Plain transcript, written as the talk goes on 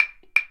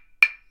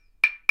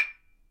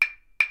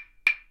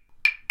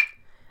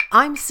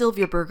I'm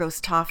Sylvia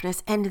Burgos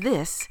Toffness, and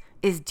this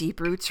is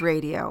Deep Roots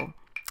Radio.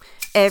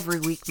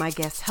 Every week, my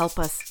guests help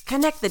us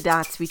connect the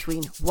dots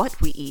between what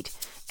we eat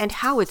and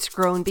how it's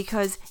grown,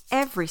 because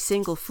every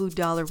single food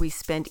dollar we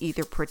spend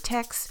either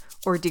protects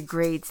or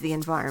degrades the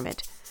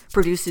environment,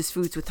 produces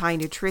foods with high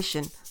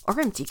nutrition or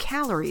empty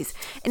calories,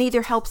 and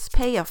either helps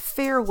pay a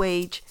fair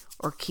wage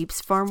or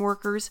keeps farm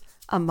workers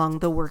among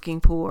the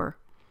working poor.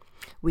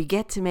 We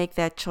get to make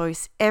that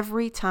choice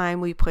every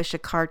time we push a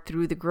cart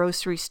through the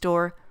grocery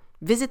store,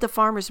 visit the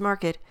farmer's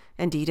market,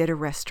 and eat at a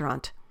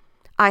restaurant.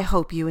 I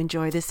hope you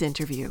enjoy this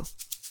interview.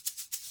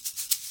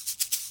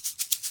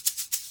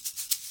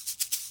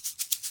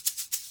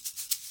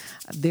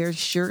 There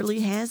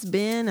surely has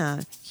been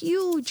a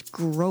huge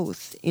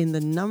growth in the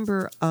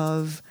number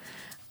of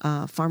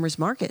farmers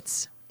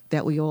markets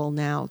that we all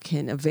now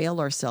can avail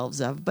ourselves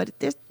of, but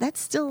that's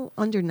still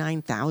under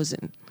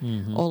 9,000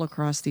 all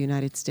across the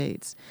United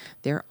States.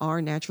 There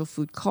are natural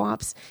food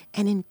co-ops,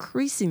 and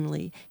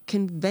increasingly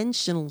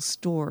conventional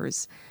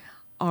stores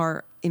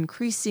are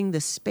increasing the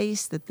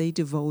space that they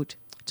devote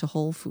to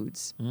whole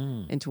foods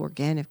and to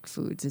organic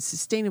foods and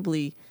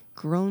sustainably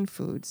grown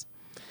foods.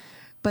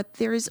 But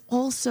there is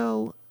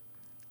also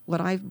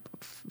what I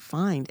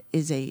find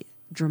is a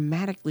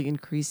dramatically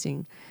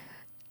increasing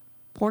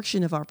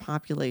portion of our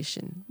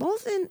population,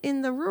 both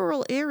in the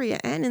rural area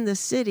and in the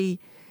city,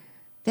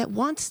 that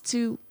wants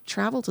to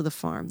travel to the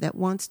farm, that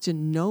wants to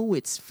know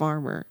its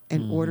farmer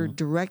and order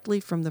directly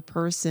from the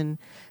person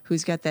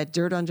who's got that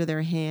dirt under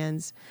their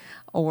hands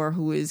or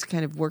who is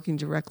kind of working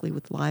directly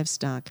with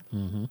livestock.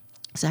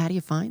 So how do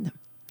you find them?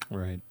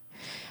 Right.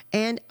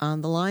 And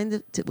on the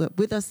line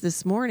with us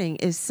this morning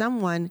is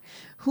someone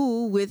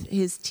who, with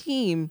his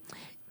team,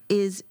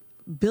 is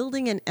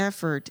building an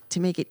effort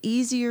to make it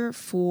easier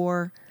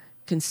for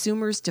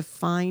consumers to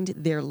find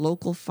their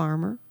local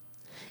farmer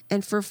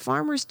and for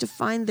farmers to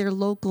find their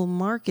local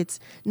markets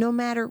no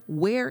matter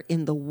where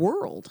in the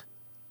world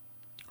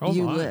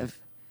you live.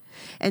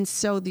 And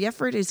so the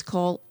effort is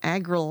called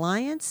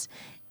AgriAlliance.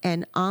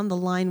 And on the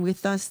line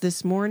with us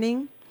this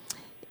morning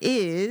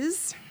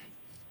is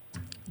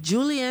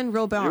Julien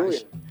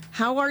Robage.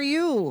 How are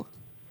you?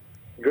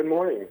 Good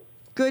morning.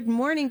 Good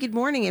morning. Good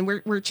morning. And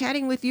we're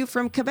chatting with you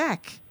from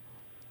Quebec.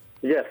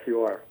 Yes,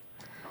 you are.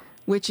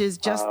 Which is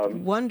just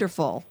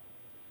wonderful.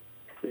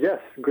 Yes,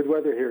 good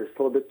weather here. It's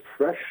still a bit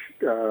fresh,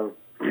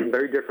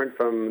 very different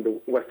from the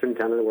Western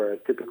Canada where I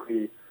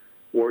typically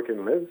work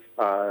and live.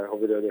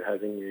 Over there, they're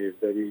having a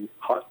very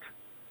hot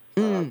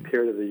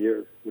period of the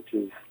year, which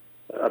is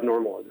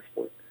abnormal at this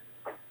point.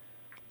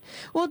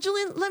 Well,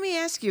 Julien, let me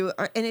ask you,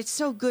 and it's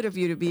so good of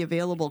you to be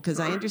available because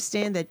I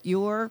understand that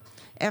your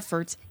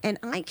efforts, and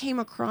I came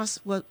across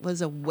what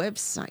was a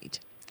website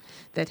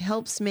that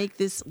helps make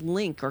this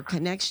link or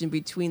connection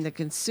between the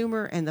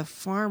consumer and the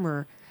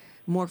farmer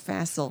more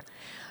facile.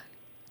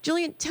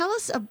 Julien, tell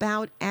us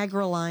about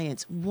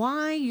AgriAlliance.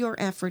 Why your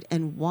effort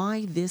and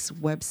why this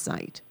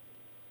website?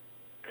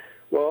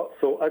 Well,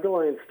 so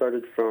AgriAlliance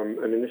started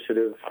from an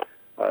initiative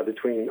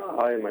between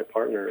I and my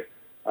partner.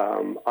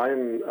 I'm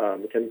a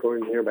mechanical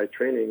engineer by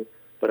training,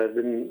 but I've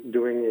been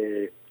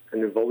doing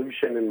an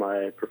evolution in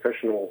my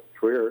professional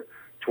career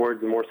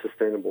towards a more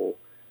sustainable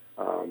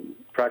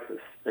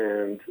practice,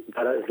 and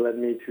that has led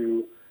me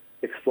to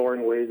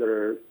exploring ways that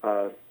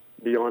are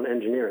beyond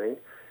engineering.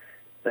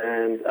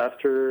 And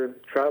after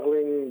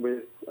traveling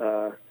with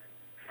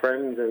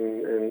friends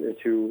and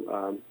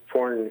into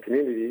foreign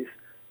communities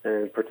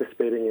and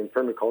participating in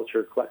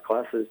permaculture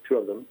classes, 2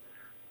 of them,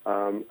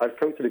 I've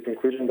come to the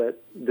conclusion that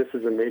this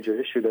is a major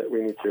issue that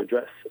we need to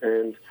address.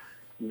 And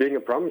being a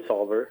problem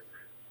solver,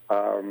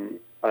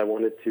 I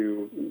wanted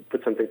to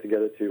put something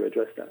together to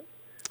address that.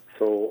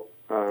 So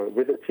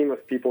with a team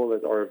of people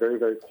that are very,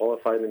 very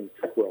qualified in the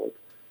tech world,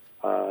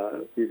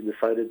 we've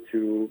decided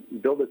to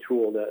build a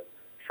tool that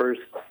first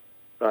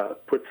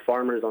puts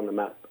farmers on the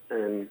map.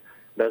 And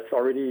that's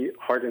already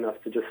hard enough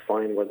to just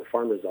find where the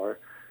farmers are.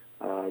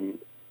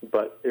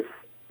 But if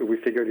we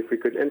figured if we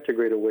could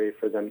integrate a way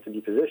for them to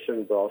be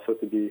positioned, but also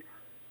to be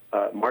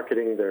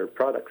marketing their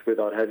products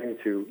without having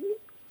to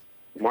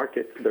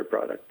market their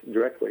product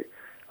directly,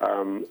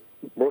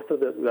 most of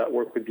that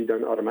work would be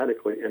done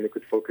automatically, and they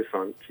could focus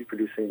on keep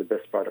producing the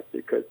best product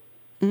they could.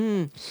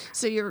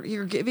 So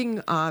you're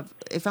giving,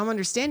 if I'm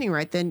understanding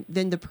right, then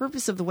the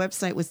purpose of the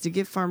website was to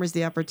give farmers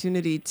the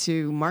opportunity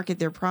to market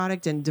their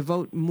product and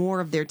devote more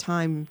of their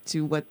time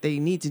to what they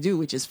need to do,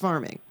 which is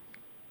farming.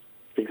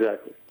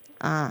 Exactly.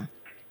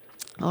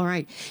 All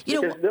right.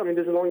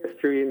 There's a long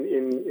history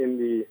in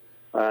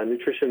the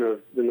nutrition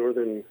of the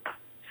northern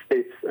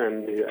states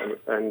and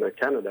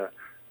Canada,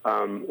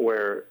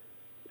 where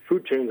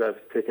food chains have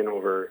taken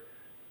over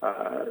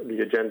the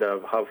agenda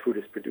of how food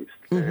is produced.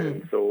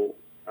 And so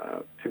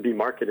to be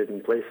marketed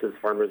in places,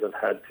 farmers have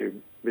had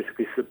to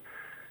basically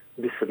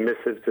be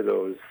submissive to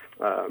those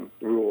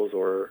rules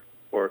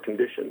or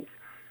conditions.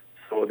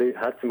 So they've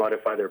had to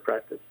modify their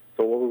practice.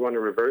 So what we want to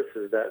reverse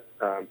is that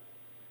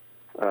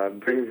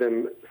brings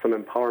them some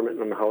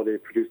empowerment on how they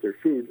produce their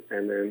food,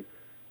 and then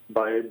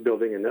by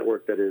building a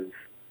network that is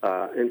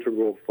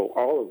integral for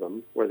all of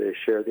them, where they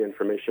share the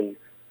information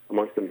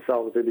amongst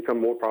themselves, they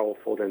become more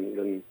powerful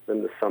than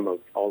the sum of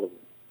all of them.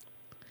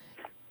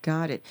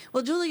 Got it.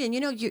 Well, Julian,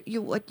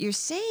 you what you're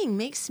saying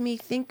makes me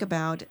think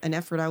about an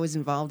effort I was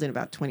involved in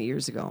about 20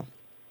 years ago.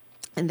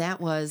 And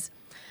that was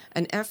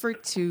an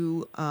effort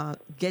to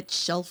get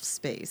shelf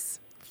space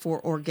for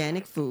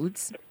organic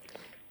foods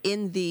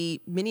in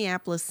the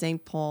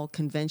Minneapolis-St. Paul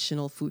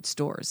conventional food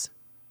stores.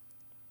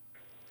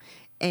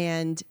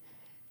 And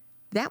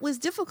that was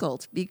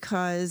difficult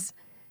because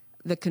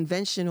the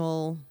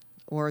conventional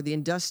or the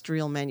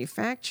industrial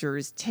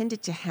manufacturers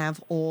tended to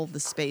have all the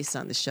space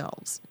on the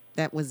shelves.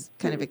 That was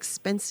kind of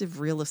expensive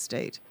real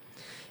estate.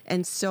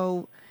 And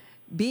so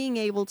being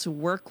able to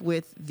work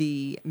with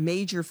the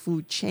major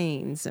food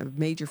chains and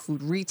major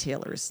food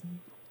retailers,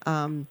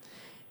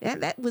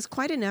 that was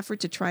quite an effort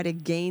to try to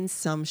gain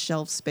some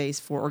shelf space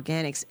for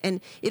organics.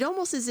 And it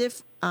almost as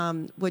if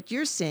what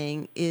you're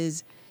saying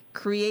is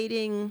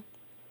creating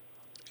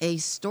a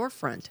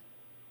storefront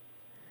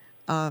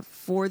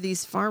for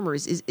these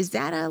farmers. Is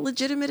that a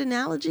legitimate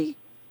analogy?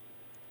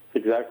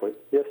 Exactly,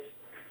 yes.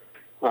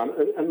 I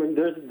mean,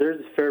 there's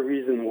a fair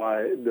reason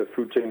why the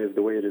food chain is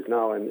the way it is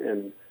now,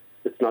 and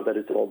it's not that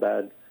it's all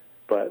bad,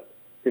 but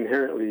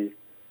inherently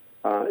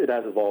it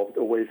has evolved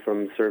away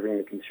from serving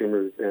the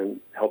consumers and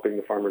helping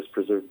the farmers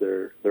preserve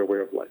their way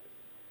of life.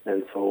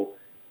 And so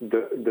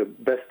the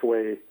best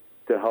way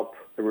to help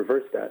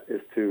reverse that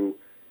is to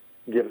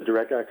give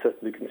direct access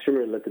to the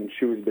consumer and let them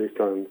choose based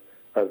on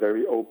a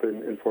very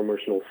open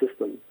informational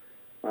system.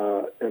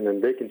 And then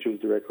they can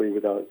choose directly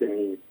without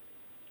any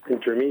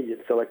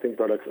intermediate, selecting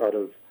products out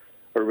of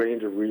a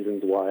range of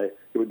reasons why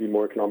it would be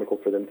more economical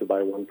for them to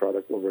buy one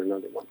product over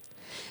another one.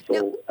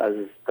 So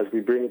as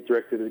we bring it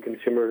directly to the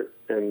consumer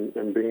and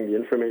bring the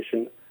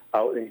information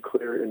out and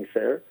clear and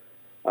fair,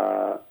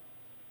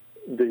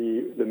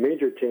 the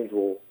major chains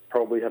will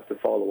probably have to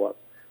follow up,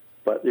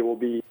 but it will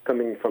be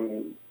coming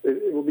from a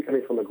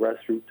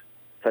grassroots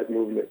type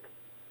movement,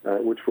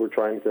 which we're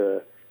trying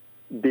to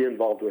be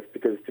involved with,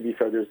 because to be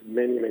fair, there's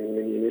many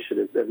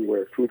initiatives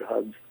everywhere, food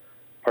hubs,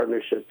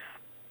 partnerships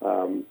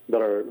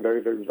that are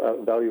very, very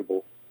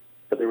valuable.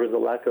 But there was a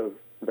lack of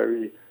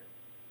very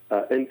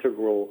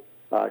integral,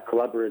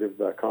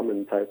 collaborative,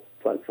 common type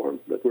platform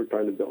that we're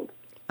trying to build.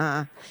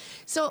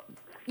 So,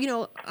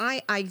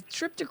 I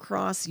tripped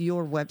across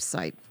your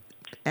website,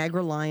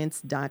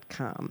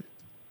 agrilliance.com,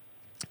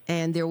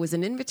 and there was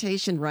an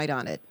invitation right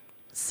on it.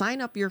 Sign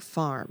up your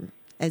farm.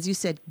 As you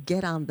said,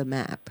 get on the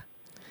map.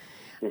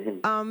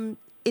 Mm-hmm.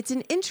 It's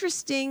an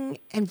interesting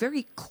and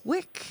very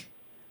quick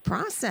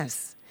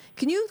process.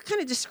 Can you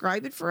kind of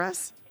describe it for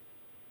us?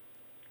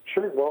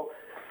 Sure. Well,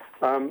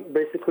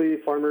 basically,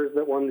 farmers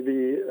that want to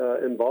be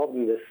involved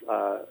in this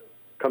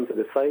come to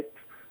the site,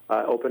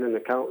 open an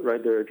account,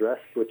 write their address,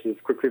 which is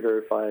quickly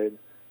verified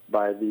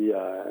by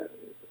the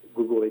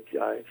Google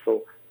API.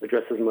 So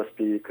addresses must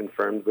be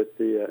confirmed with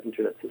the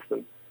internet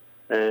system.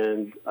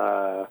 And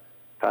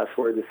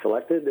password is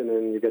selected, and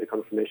then you get a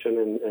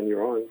confirmation, and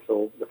you're on.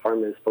 So the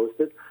farm is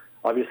posted.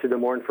 Obviously, the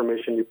more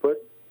information you put,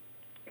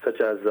 such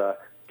as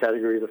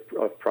categories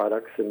of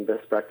products and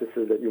best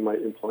practices that you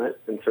might implement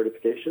and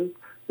certifications,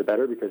 the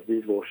better, because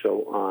these will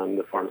show on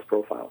the farm's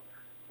profile.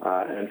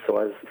 And so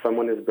as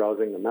someone is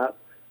browsing the map,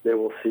 they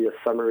will see a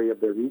summary of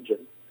their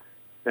region.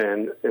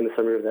 And in the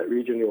summary of that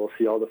region, you will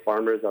see all the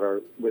farmers that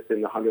are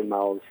within the 100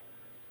 miles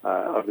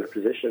of their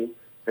position,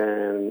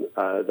 and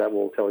that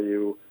will tell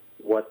you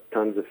what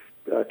tons of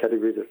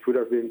categories of food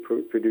are being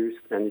produced,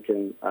 and you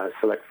can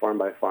select farm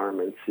by farm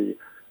and see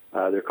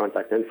their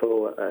contact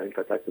info and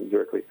contact them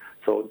directly.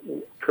 So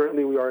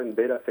currently we are in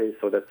beta phase,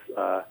 so that's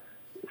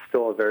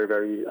still a very,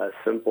 very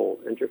simple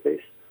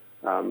interface,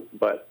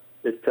 but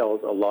it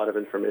tells a lot of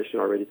information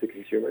already to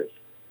consumers.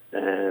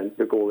 And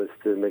the goal is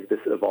to make this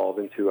evolve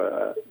into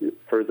a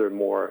further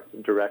more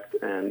direct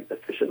and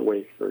efficient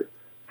way for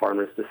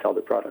farmers to sell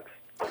their products.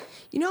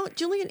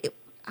 Julian,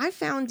 I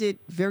found it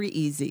very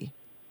easy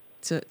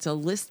to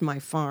list my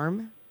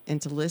farm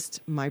and to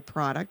list my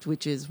product,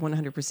 which is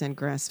 100%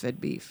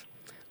 grass-fed beef,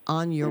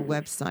 on your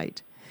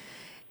website.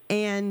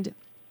 And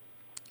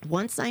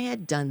once I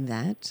had done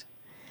that,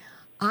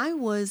 I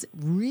was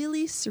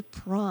really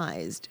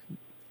surprised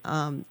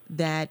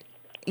that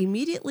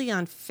immediately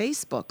on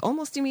Facebook,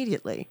 almost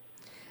immediately,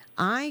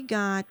 I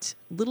got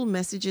little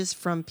messages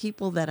from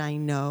people that I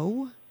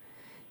know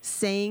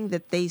saying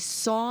that they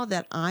saw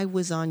that I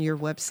was on your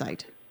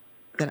website,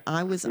 that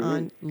I was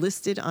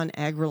listed on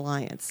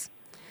AgriLiance,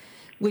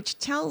 which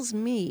tells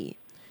me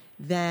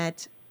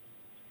that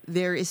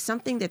there is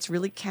something that's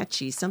really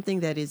catchy,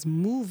 something that is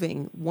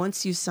moving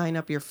once you sign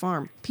up your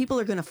farm. People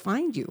are going to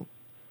find you.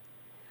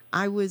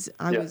 I was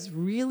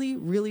really,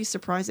 really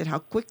surprised at how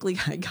quickly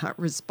I got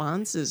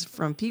responses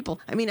from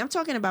people. I mean, I'm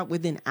talking about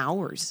within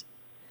hours.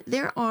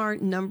 There are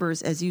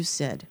numbers, as you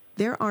said,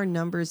 there are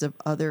numbers of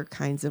other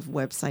kinds of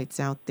websites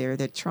out there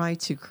that try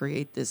to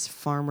create this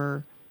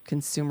farmer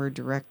consumer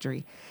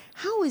directory.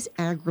 How is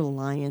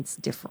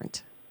AgriLiance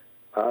different?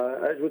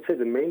 I would say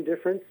the main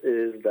difference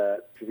is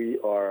that we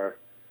are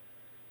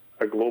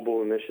a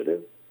global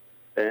initiative.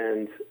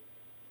 and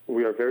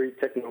we are very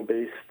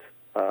techno-based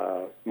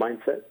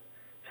mindset.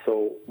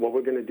 So what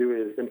we're going to do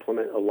is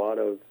implement a lot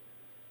of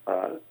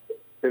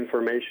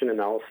information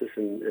analysis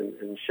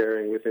and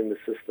sharing within the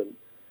system,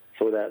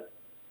 so that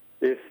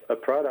if a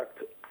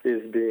product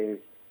is being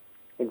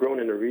grown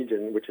in a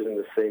region which is in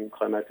the same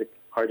climatic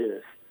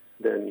hardiness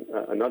than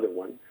another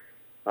one,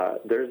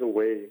 there's a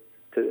way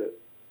to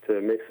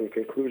make some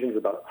conclusions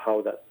about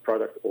how that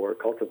product or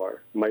cultivar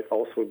might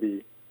also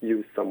be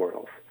used somewhere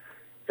else.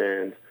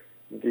 And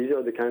these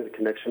are the kinds of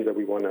connections that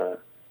we want to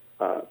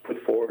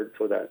put forward,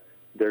 so that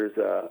there's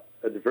a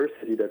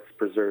diversity that's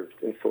preserved.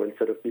 And so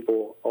instead of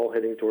people all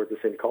heading towards the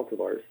same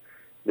cultivars,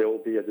 there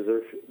will be a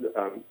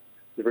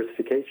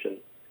diversification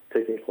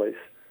taking place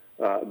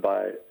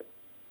by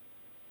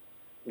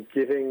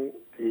giving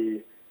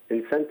the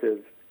incentive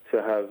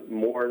to have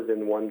more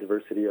than one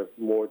diversity of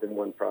more than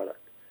one product.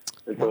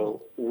 And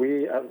so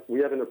we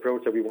have an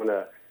approach that we want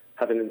to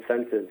have an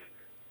incentive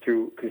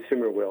through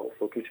consumer will.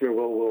 So consumer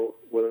will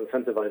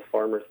incentivize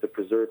farmers to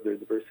preserve their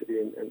diversity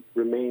and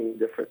remain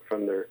different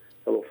from their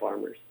fellow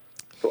farmers.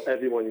 So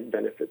everyone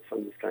benefits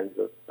from this kind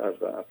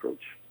of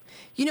approach.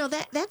 You know,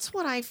 that's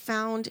what I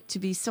found to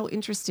be so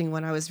interesting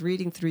when I was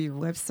reading through your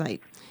website.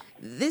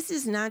 This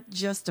is not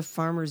just a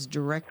farmer's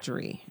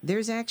directory.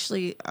 There's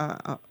actually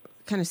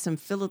kind of some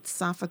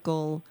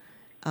philosophical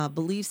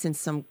beliefs and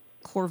some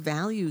core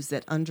values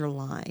that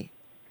underlie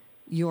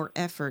your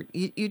effort.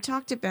 You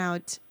talked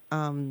about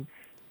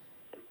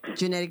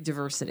genetic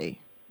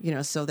diversity, you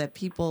know, so that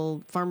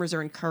farmers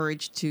are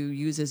encouraged to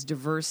use as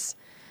diverse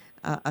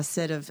a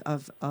set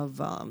of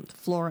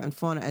flora and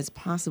fauna as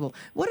possible.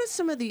 What are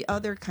some of the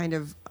other kind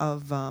of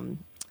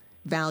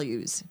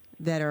values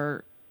that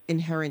are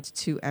inherent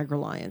to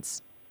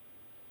AgReliance?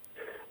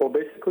 Well,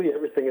 basically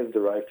everything is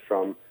derived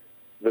from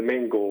the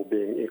main goal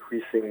being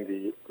increasing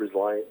the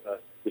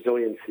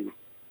resiliency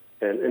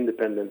and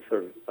independence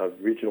of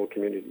regional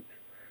communities.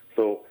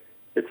 So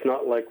it's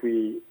not like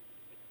we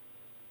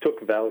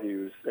took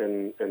values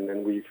and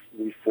then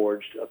we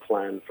forged a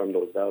plan from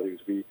those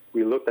values.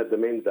 We looked at the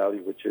main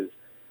value, which is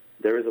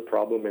there is a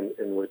problem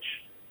in which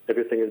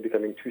everything is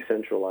becoming too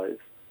centralized,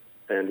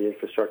 and the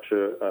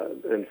infrastructure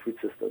and food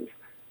systems.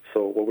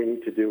 So what we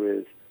need to do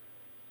is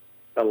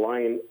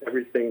align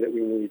everything that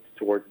we need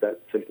towards that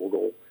simple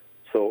goal.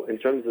 So in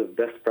terms of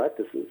best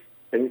practices,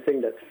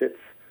 anything that fits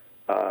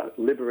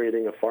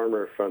liberating a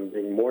farmer from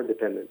being more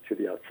dependent to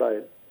the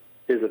outside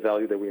is a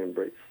value that we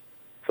embrace.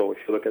 So if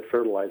you look at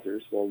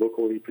fertilizers, well,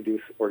 locally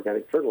produced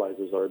organic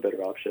fertilizers are a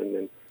better option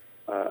than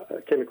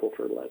chemical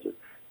fertilizers.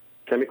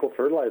 Chemical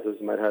fertilizers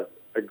might have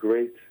a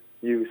great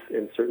use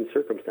in certain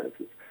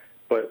circumstances,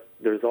 but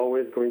there's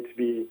always going to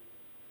be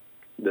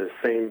the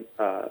same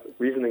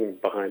reasoning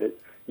behind it.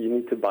 You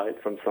need to buy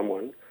it from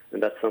someone,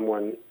 and that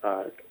someone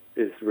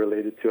is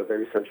related to a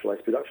very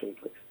centralized production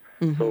place.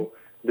 Mm-hmm. So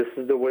this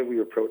is the way we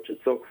approach it.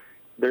 So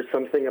there's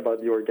something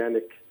about the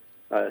organic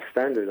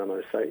standard on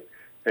our site,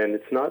 and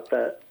it's not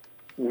that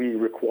we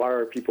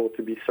require people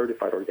to be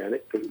certified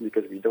organic,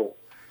 because we don't.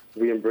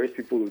 We embrace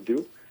people who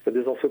do, but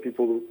there's also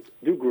people who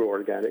do grow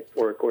organic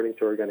or according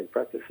to organic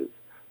practices,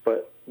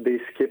 but they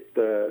skip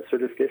the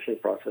certification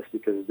process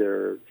because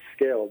their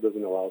scale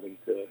doesn't allow them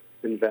to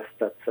invest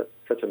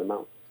such an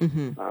amount.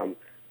 Mm-hmm.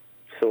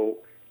 So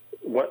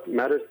what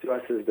matters to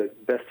us is the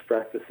best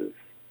practices,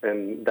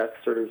 and that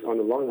serves, on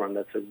the long run,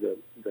 that serves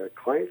the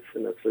clients,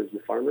 and that serves the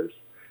farmers,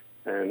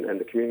 and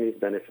the communities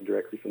benefit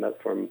directly from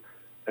that, from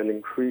an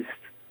increased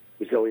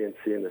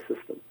resiliency in the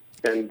system.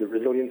 And the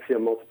resiliency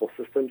of multiple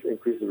systems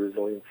increase the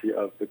resiliency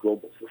of the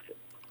global system.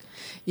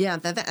 Yeah,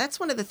 that's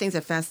one of the things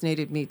that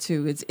fascinated me,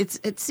 too.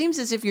 It seems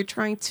as if you're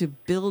trying to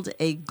build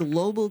a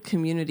global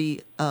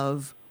community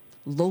of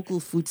local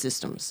food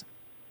systems.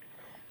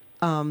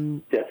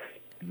 Yes.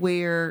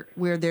 Where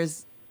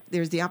there's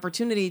the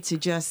opportunity to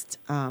just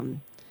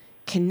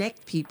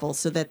connect people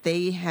so that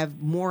they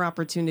have more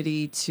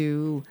opportunity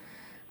to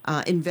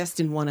invest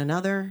in one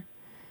another,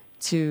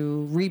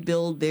 to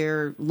rebuild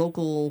their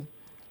local,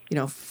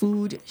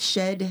 food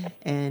shed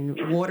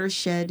and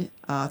watershed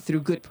through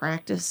good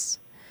practice,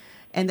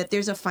 and that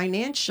there's a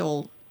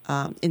financial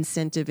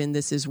incentive in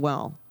this as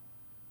well.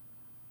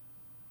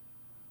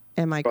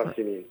 Am I correct? What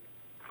do you mean?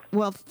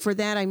 Well, for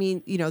that, I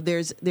mean,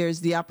 there's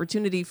the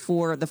opportunity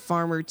for the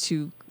farmer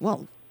to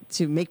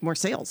make more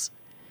sales.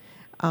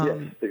 Yes,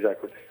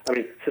 exactly. I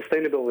mean,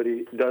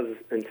 sustainability does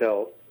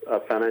entail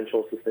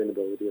financial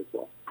sustainability as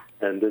well,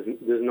 and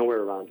there's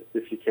nowhere around it.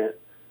 If you can't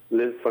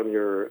live from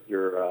your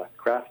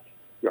craft,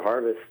 your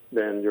harvest,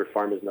 then your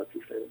farm is not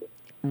sustainable.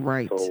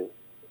 Right. So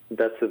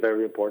that's a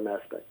very important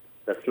aspect.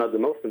 That's not the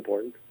most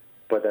important,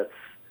 but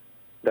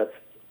that's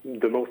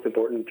the most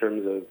important in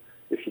terms of,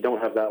 if you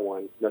don't have that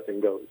one,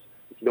 nothing goes.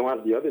 If you don't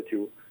have the other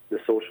two, the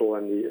social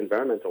and the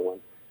environmental one,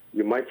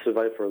 you might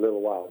survive for a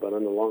little while, but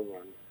in the long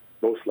run,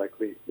 most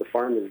likely, the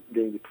farm is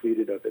being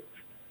depleted of its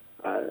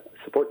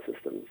support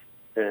systems,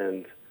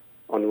 and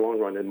on the long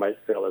run, it might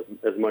fail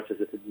as much as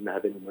if it didn't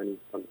have any money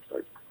from the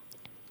start.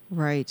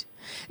 Right.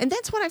 And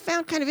that's what I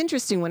found kind of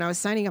interesting when I was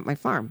signing up my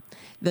farm.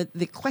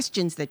 The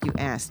questions that you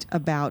asked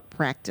about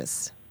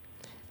practice.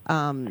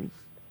 Of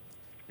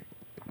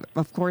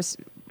course,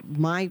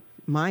 my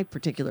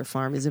particular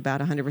farm is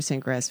about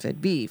 100%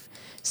 grass-fed beef.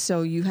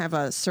 So you have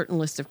a certain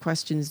list of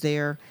questions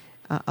there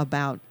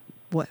about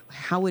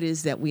how it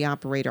is that we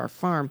operate our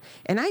farm.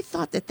 And I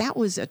thought that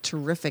was a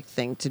terrific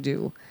thing to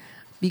do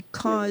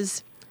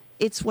because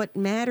it's what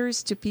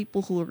matters to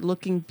people who are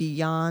looking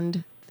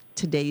beyond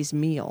today's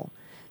meal.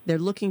 They're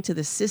looking to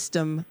the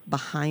system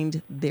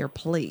behind their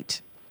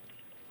plate.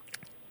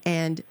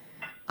 And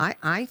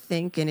I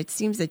think, and it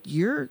seems that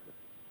your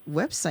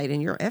website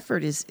and your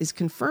effort is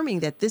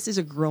confirming that this is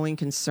a growing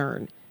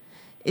concern.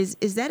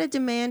 Is that a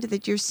demand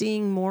that you're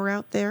seeing more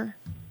out there?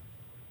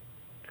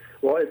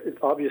 Well, it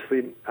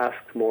obviously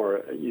asks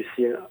more. You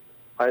see,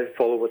 I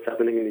follow what's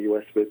happening in the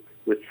U.S.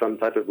 with some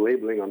type of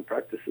labeling on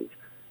practices.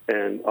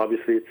 And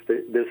obviously,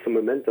 there's some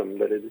momentum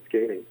that it is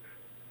gaining.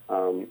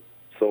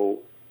 So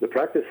the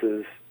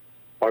practices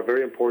are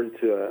very important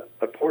to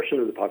a portion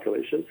of the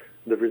population.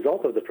 The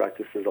result of the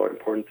practices are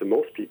important to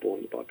most people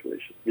in the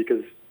population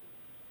because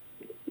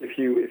if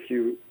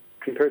you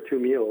compare two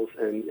meals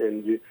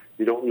and you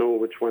don't know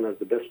which one has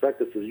the best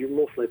practices, you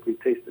most likely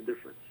taste the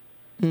difference.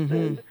 Mm-hmm.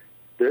 And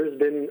there's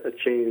been a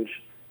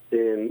change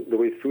in the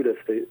way food has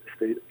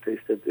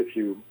tasted. If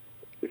you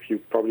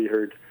probably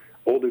heard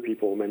older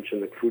people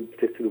mention that food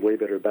tasted way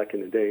better back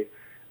in the day,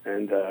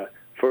 and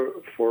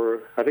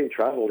for having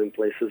traveled in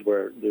places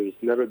where there's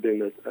never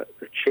been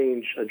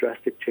a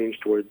drastic change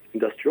towards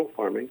industrial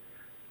farming,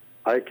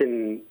 I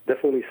can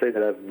definitely say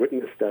that I've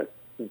witnessed that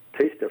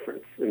taste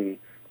difference in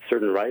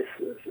certain rice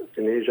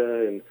in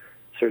Asia and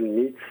certain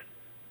meats.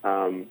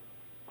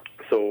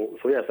 So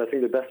yes, I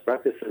think the best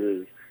practice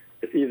is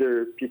if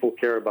either people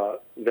care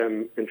about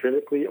them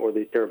intrinsically or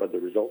they care about the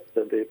results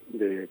that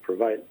they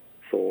provide.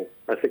 So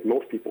I think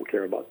most people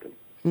care about them.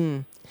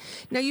 Mm.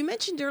 Now, you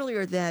mentioned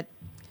earlier that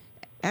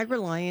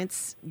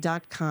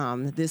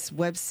AgReliance.com, this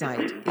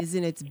website, is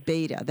in its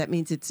beta. That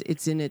means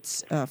it's in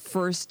its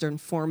first and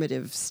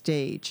formative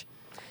stage.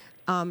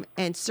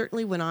 And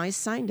certainly when I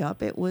signed up,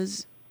 there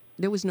was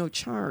no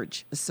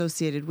charge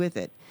associated with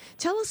it.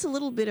 Tell us a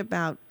little bit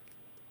about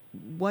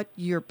what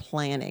you're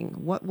planning.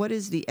 What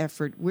is the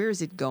effort? Where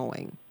is it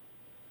going?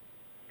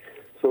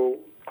 So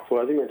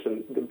as you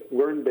mentioned,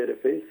 we're in beta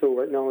phase. So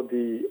right now,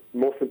 the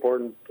most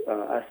important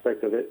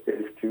aspect of it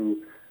is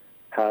to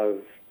have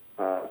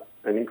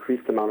an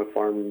increased amount of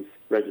farms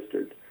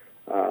registered.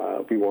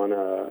 We want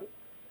to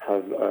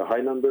have a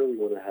high number. We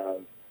want to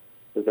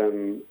have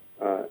them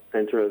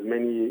enter as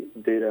many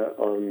data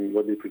on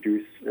what they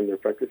produce in their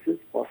practices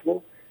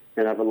possible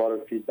and have a lot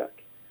of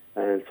feedback.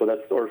 And so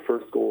that's our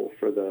first goal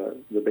for the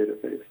beta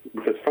phase,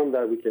 because from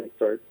that we can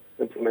start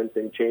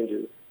implementing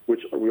changes,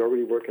 which we're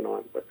already working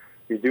on, but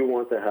we do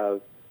want to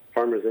have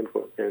farmers'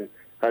 input. And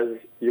as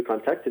you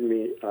contacted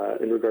me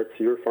in regards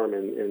to your farm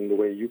and the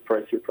way you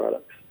price your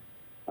products,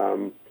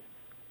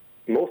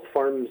 most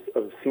farms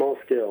of small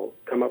scale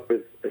come up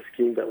with a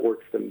scheme that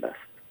works them best.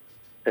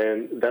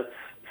 And that's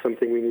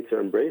something we need to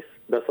embrace.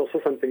 That's also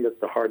something that's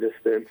the hardest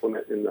to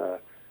implement in a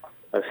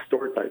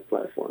store-type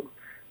platform.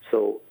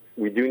 So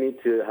we do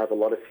need to have a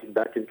lot of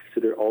feedback and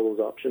consider all those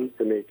options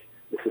to make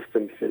the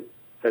system fit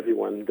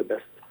everyone the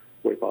best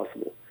way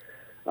possible.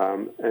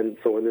 And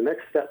so in the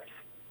next steps,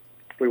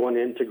 we want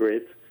to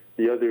integrate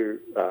the other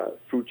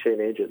food chain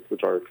agents,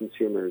 which are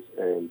consumers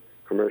and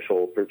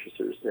commercial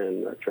purchasers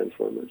and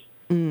transformers.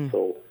 Mm.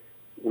 So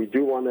we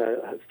do want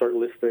to start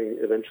listing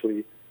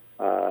eventually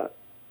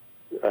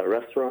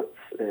restaurants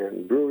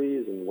and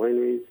breweries and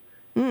wineries,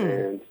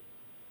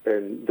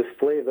 and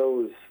display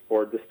those,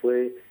 or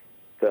display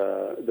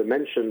the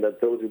mention that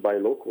those who buy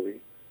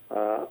locally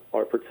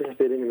are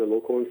participating in the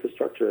local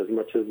infrastructure as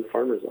much as the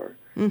farmers are.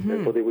 Mm-hmm.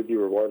 And so they would be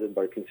rewarded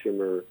by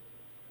consumer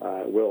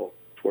will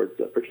towards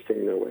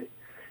purchasing their way.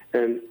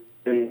 And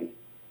in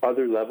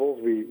other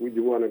levels, we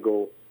do want to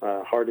go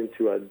hard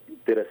into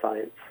data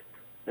science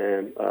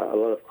and a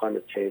lot of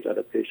climate change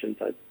adaptation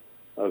type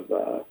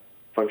of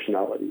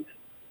functionalities.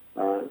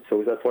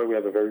 So that's why we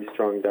have a very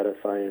strong data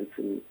science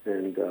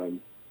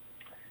and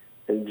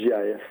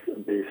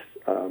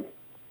GIS-based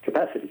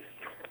capacities.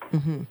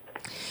 Mm-hmm.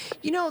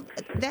 You know,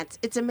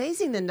 it's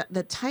amazing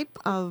the type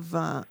of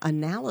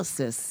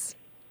analysis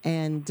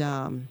and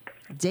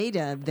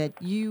data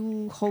that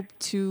you hope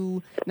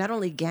to not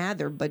only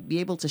gather but be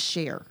able to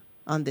share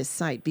on this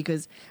site,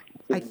 because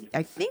I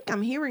think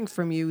I'm hearing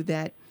from you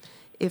that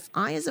if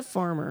I, as a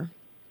farmer,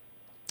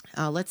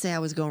 let's say I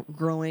was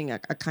growing a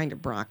kind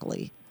of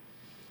broccoli,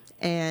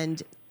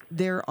 and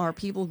there are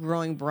people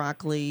growing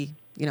broccoli,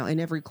 in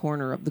every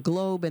corner of the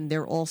globe, and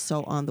they're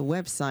also on the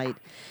website,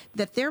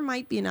 that there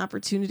might be an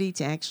opportunity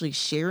to actually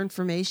share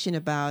information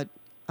about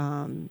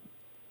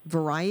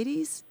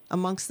varieties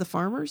amongst the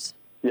farmers?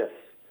 Yes.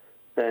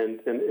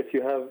 And if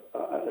you have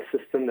a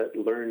system that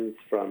learns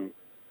from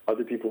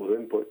other people's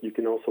input, you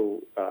can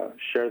also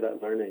share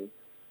that learning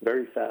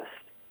very fast.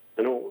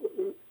 I know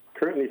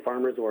currently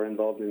farmers who are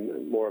involved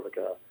in more of like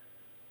a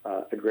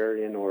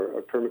agrarian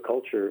or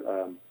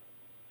permaculture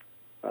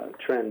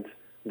trend,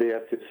 they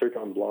have to search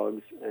on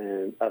blogs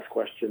and ask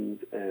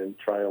questions and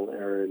trial and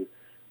error.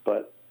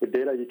 But with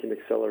data, you can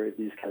accelerate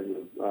these kinds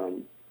of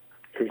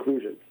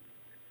conclusions.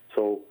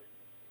 So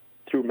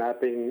through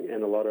mapping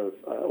and a lot of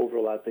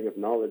overlapping of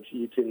knowledge,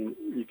 you can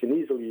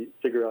easily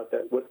figure out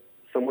that what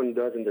someone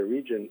does in their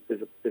region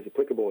is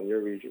applicable in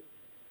your region.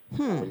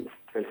 And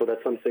so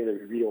that's something that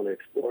we really want to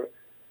explore.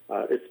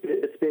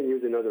 It's being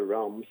used in other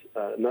realms,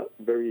 not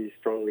very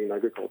strongly in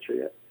agriculture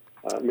yet.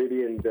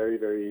 Maybe in very,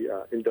 very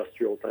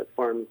industrial type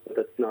farms, but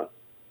that's not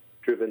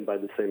driven by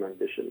the same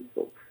ambition.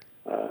 So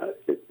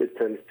it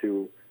tends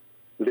to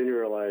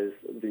linearize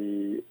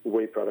the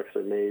way products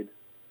are made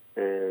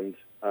and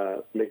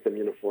make them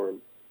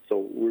uniform.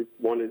 So we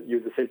want to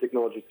use the same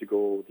technology to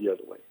go the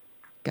other way.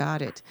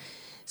 Got it.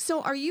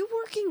 So are you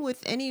working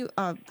with any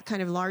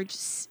kind of large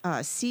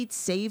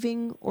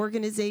seed-saving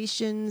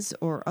organizations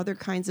or other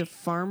kinds of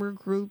farmer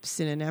groups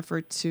in an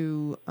effort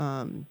to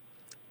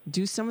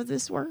do some of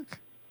this work?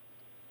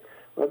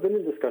 I've been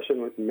in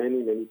discussion with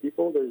many, many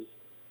people. There's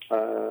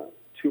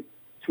two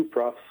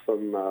profs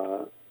from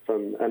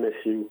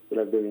MSU that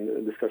I've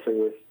been discussing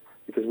with,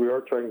 because we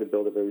are trying to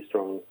build a very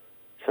strong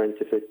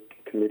scientific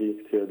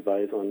committee to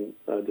advise on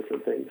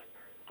different things.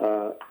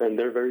 And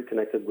they're very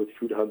connected with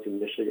food hubs in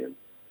Michigan.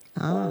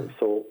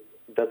 So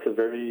that's a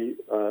very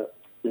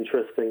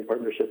interesting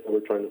partnership that we're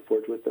trying to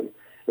forge with them.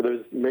 But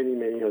there's many,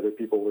 many other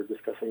people we're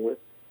discussing with.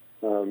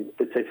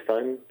 It takes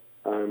time,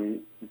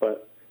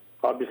 but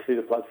obviously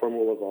the platform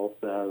will evolve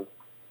to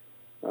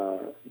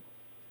have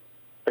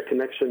a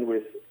connection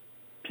with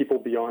people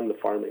beyond the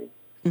farming.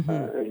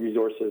 And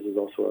resources is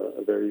also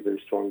a very, very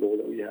strong goal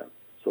that we have.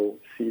 So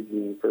seeds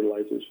and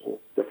fertilizers will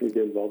definitely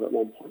get involved at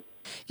one point.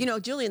 You know,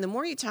 Julian, the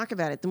more you talk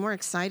about it, the more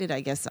excited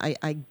I guess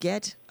I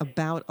get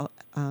about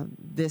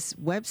this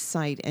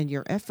website and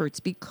your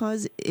efforts,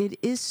 because it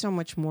is so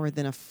much more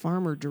than a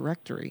farmer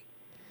directory.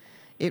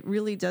 It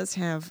really does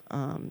have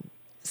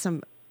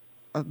some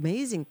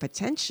amazing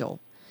potential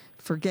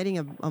for getting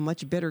a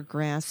much better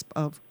grasp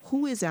of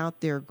who is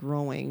out there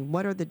growing,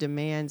 what are the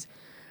demands,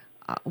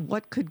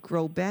 what could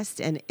grow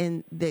best, and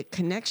the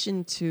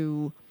connection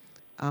to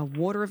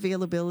water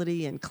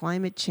availability and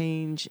climate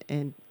change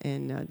and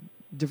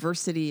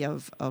diversity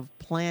of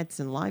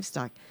plants and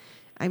livestock.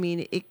 I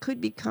mean, it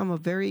could become a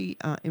very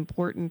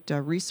important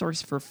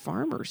resource for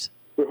farmers.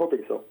 We're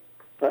hoping so.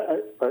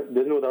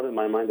 There's no doubt in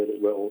my mind that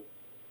it will,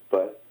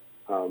 but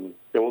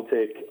it will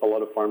take a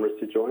lot of farmers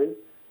to join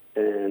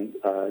and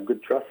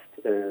good trust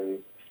and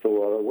still a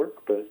lot of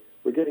work, but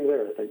we're getting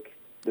there, I think.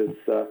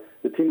 The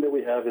team that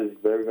we have is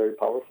very, very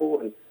powerful,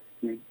 and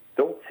you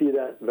don't see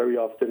that very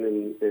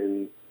often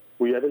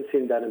we haven't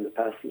seen that in the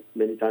past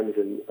many times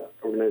in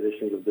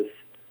organizations of this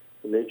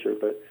nature,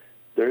 but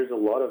there is a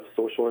lot of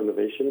social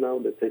innovation now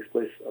that takes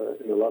place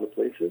in a lot of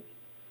places,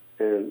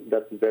 and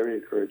that's very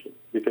encouraging,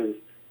 because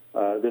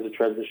there's a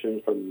transition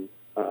from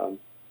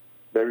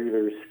very,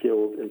 very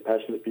skilled and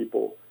passionate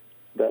people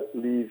that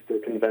leave the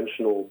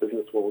conventional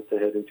business world to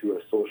head into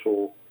a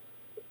social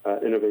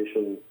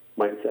innovation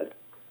mindset.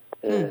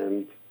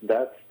 And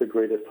that's the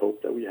greatest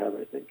hope that we have,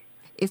 I think.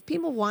 If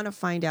people want to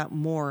find out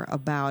more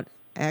about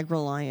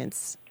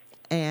AgReliance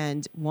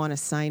and want to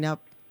sign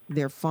up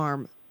their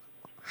farm,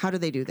 how do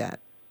they do that?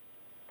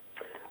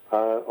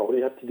 All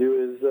you have to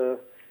do is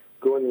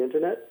go on the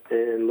internet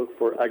and look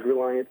for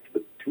AgReliance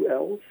with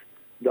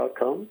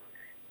 2Ls.com,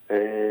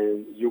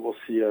 and you will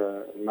see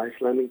a nice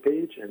landing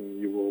page, and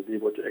you will be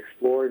able to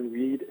explore and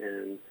read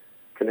and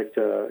connect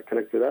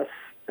with us.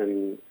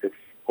 And if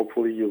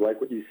hopefully you like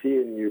what you see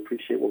and you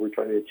appreciate what we're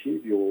trying to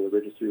achieve, you will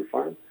register your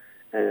farm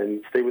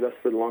and stay with us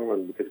for the long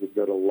run, because we've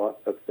got a lot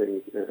of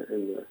things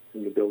in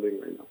the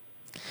building right now.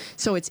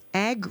 So it's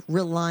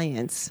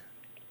AgReliance,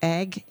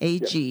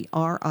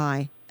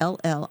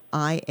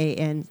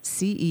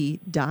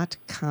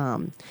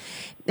 AgReliance.com.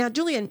 Now,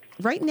 Julian,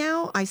 right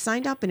now I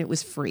signed up and it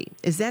was free.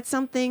 Is that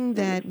something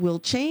that will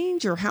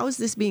change, or how is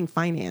this being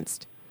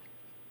financed?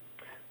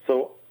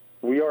 So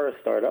we are a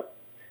startup,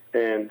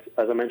 and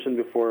as I mentioned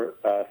before,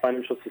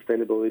 financial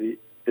sustainability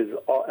is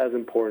as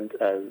important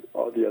as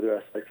all the other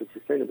aspects of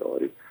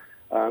sustainability.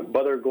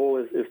 But our goal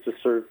is to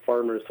serve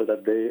farmers so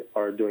that they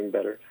are doing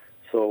better.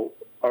 So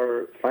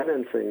our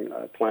financing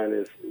plan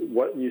is,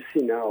 what you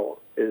see now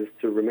is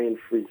to remain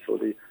free. So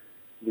the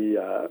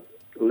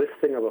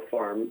listing of a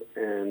farm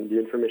and the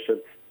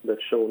information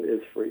that's shown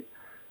is free.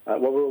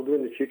 What we'll do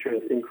in the future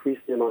is increase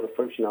the amount of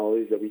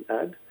functionalities that we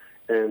add,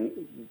 and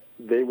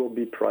they will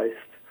be priced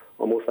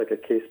almost like a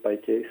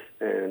case-by-case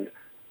and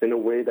in a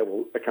way that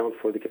will account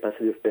for the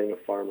capacity of paying of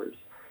farmers.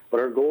 But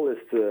our goal is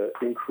to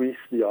increase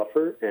the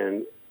offer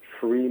and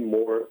free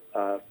more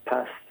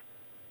past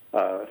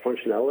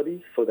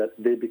functionality so that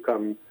they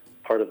become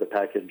part of the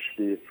package,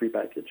 the free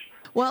package.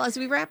 Well, as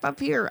we wrap up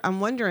here, I'm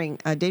wondering,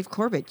 Dave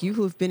Corbett, you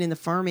who have been in the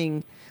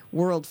farming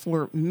world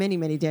for many,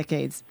 many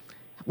decades,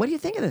 what do you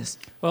think of this?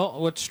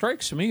 Well, what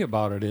strikes me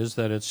about it is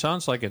that it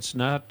sounds like it's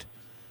not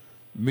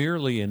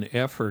merely an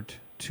effort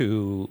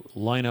to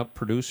line up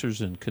producers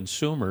and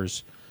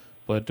consumers,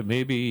 but to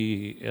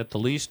maybe at the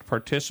least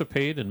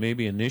participate and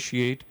maybe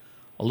initiate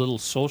a little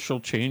social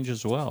change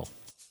as well.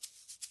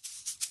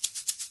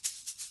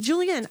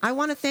 Julian, I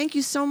want to thank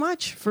you so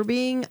much for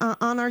being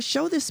on our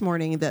show this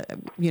morning.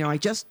 I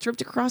just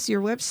tripped across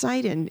your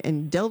website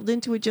and delved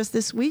into it just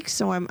this week,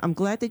 so I'm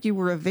glad that you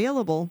were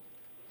available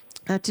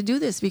to do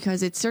this,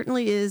 because it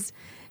certainly is,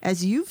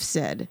 as you've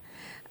said,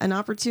 an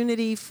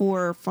opportunity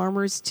for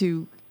farmers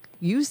to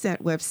use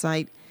that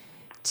website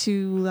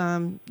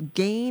to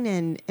gain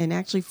and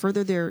actually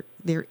further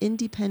their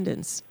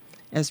independence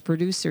as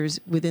producers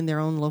within their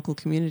own local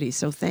community.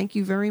 So thank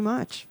you very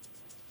much.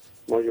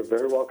 Well, you're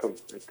very welcome,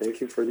 and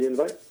thank you for the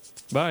invite.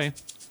 Bye.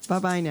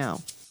 Bye-bye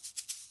now.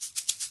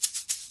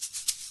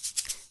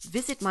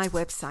 Visit my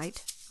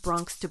website,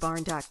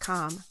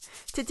 bronxtobarn.com,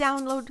 to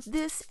download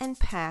this and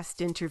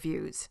past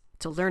interviews,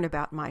 to learn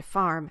about my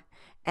farm,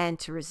 and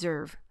to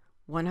reserve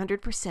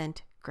 100%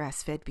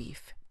 grass-fed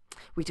beef.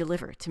 We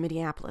deliver to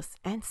Minneapolis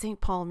and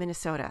St. Paul,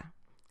 Minnesota.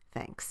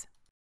 Thanks.